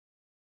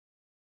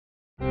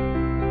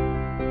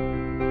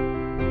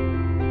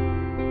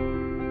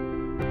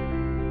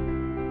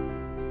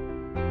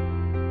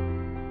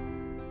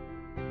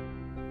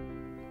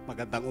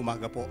Magandang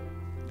umaga po.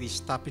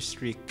 This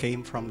tapestry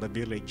came from the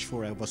village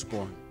where I was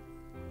born.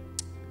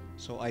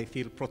 So I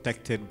feel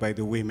protected by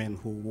the women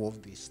who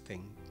wove this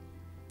thing.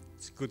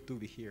 It's good to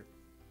be here.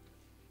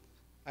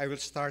 I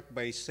will start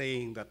by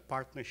saying that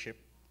partnership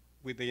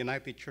with the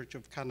United Church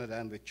of Canada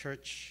and the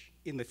Church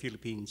in the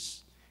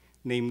Philippines,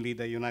 namely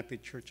the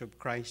United Church of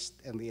Christ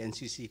and the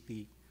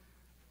NCCP,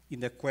 in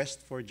the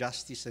quest for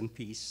justice and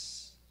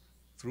peace,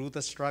 through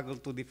the struggle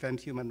to defend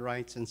human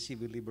rights and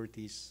civil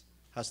liberties,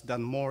 has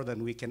done more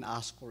than we can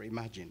ask or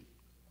imagine.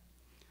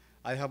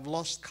 I have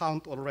lost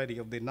count already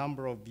of the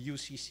number of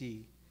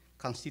UCC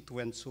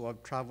constituents who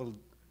have traveled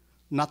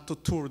not to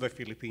tour the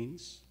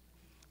Philippines,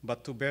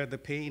 but to bear the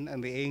pain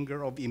and the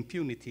anger of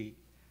impunity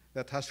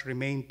that has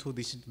remained to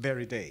this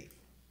very day.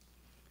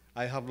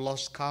 I have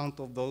lost count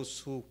of those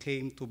who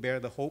came to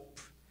bear the hope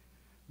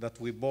that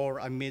we bore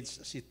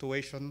amidst a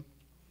situation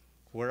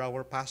where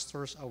our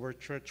pastors, our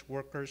church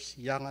workers,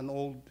 young and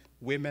old,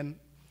 women,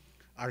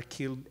 are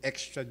killed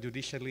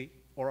extrajudicially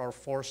or are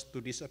forced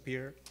to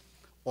disappear,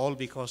 all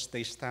because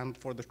they stand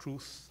for the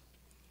truth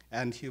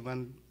and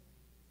human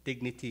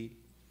dignity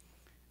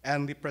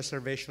and the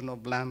preservation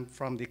of land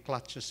from the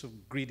clutches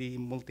of greedy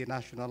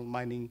multinational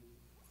mining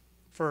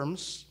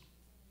firms,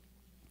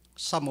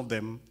 some of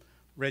them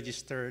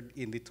registered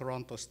in the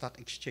Toronto Stock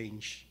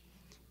Exchange,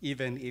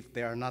 even if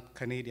they are not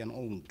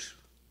Canadian-owned.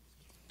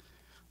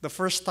 The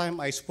first time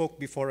I spoke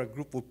before a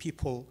group of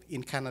people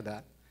in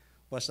Canada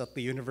was at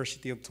the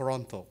University of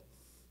Toronto.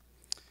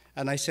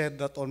 And I said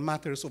that on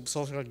matters of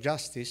social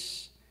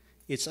justice,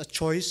 it's a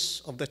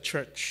choice of the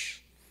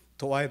church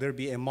to either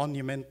be a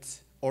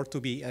monument or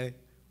to be a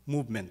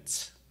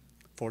movement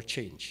for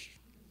change.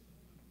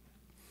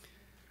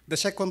 The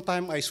second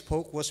time I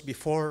spoke was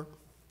before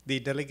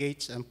the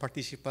delegates and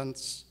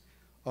participants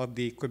of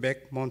the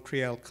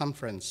Quebec-Montreal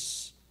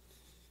Conference.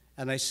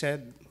 And I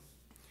said,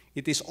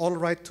 it is all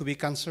right to be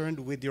concerned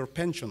with your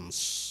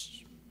pensions,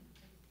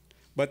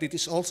 but it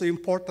is also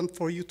important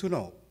for you to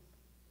know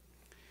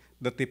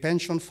that the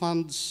pension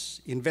funds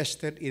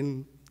invested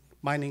in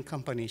mining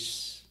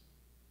companies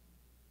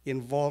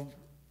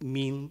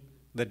mean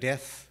the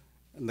death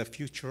and the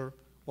future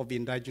of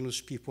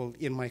indigenous people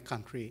in my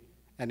country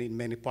and in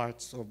many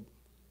parts of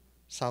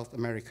South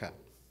America.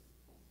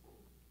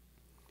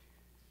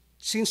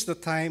 Since the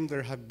time,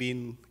 there have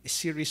been a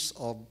series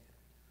of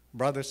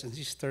brothers and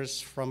sisters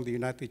from the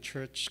United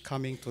Church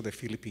coming to the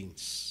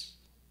Philippines.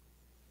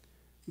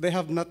 They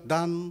have not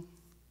done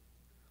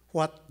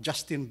what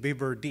Justin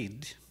Bieber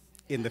did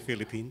in the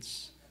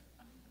Philippines,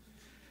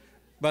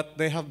 but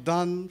they have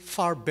done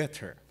far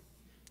better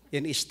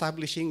in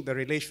establishing the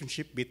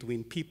relationship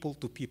between people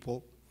to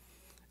people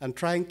and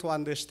trying to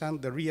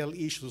understand the real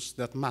issues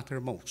that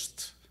matter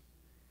most,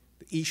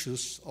 the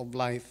issues of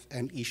life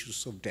and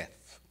issues of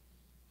death.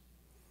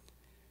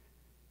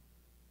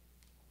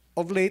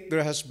 Of late,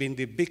 there has been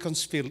the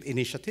Beaconsfield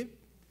Initiative,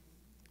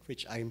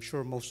 which I am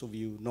sure most of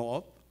you know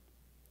of.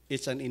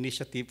 It's an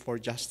initiative for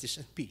justice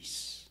and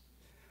peace.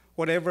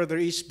 Whatever there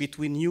is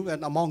between you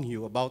and among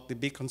you about the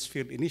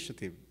Beaconsfield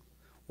Initiative,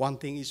 one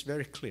thing is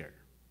very clear.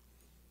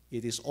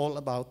 It is all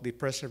about the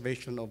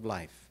preservation of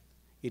life.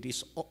 It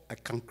is a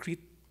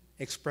concrete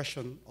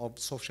expression of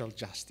social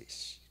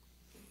justice.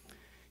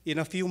 In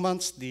a few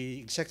months, the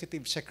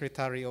executive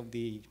secretary of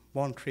the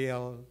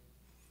Montreal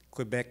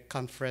Quebec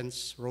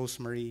Conference,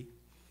 Rosemary,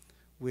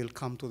 will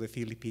come to the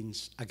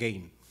Philippines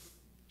again.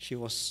 She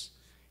was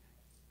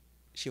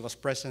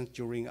present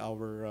during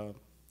our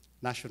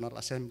National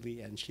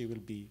Assembly, and she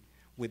will be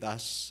with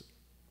us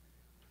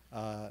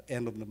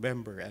end of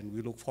November, and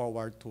we look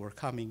forward to her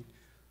coming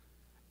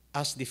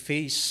as the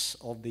face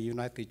of the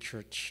United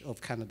Church of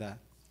Canada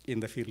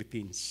in the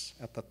Philippines.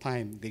 At the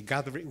time,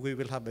 we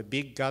will have a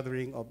big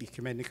gathering of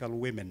ecumenical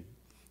women,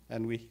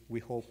 and we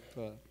hope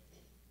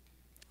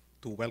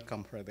to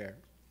welcome her there.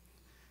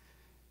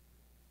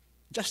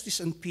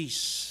 Justice and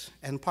peace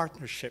and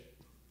partnership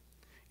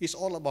is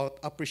all about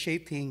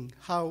appreciating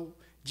how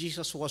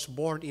Jesus was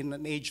born in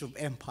an age of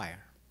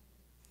empire,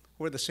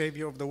 where the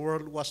Savior of the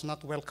world was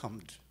not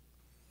welcomed,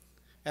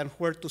 and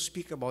where to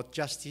speak about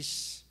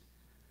justice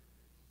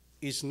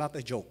is not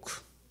a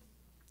joke,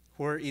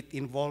 where it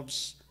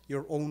involves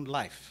your own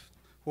life,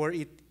 where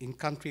in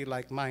country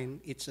like mine,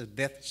 it's a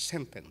death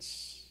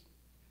sentence.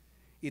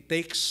 It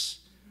takes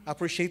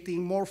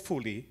appreciating more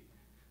fully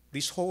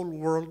this whole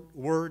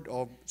word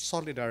of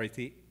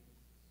solidarity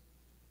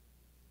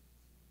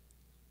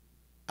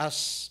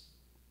as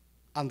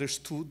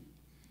understood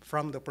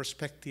from the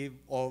perspective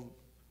of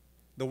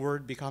the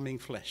word becoming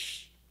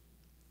flesh.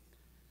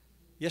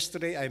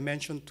 Yesterday, I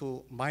mentioned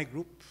to my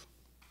group,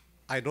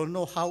 I don't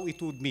know how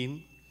it would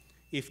mean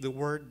if the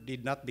word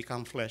did not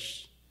become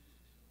flesh.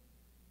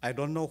 I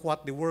don't know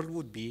what the world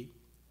would be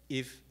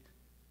if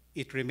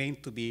it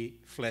remained to be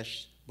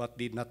flesh but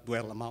did not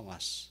dwell among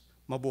us.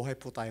 Mabuhay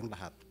po tayong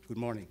lahat. Good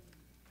morning.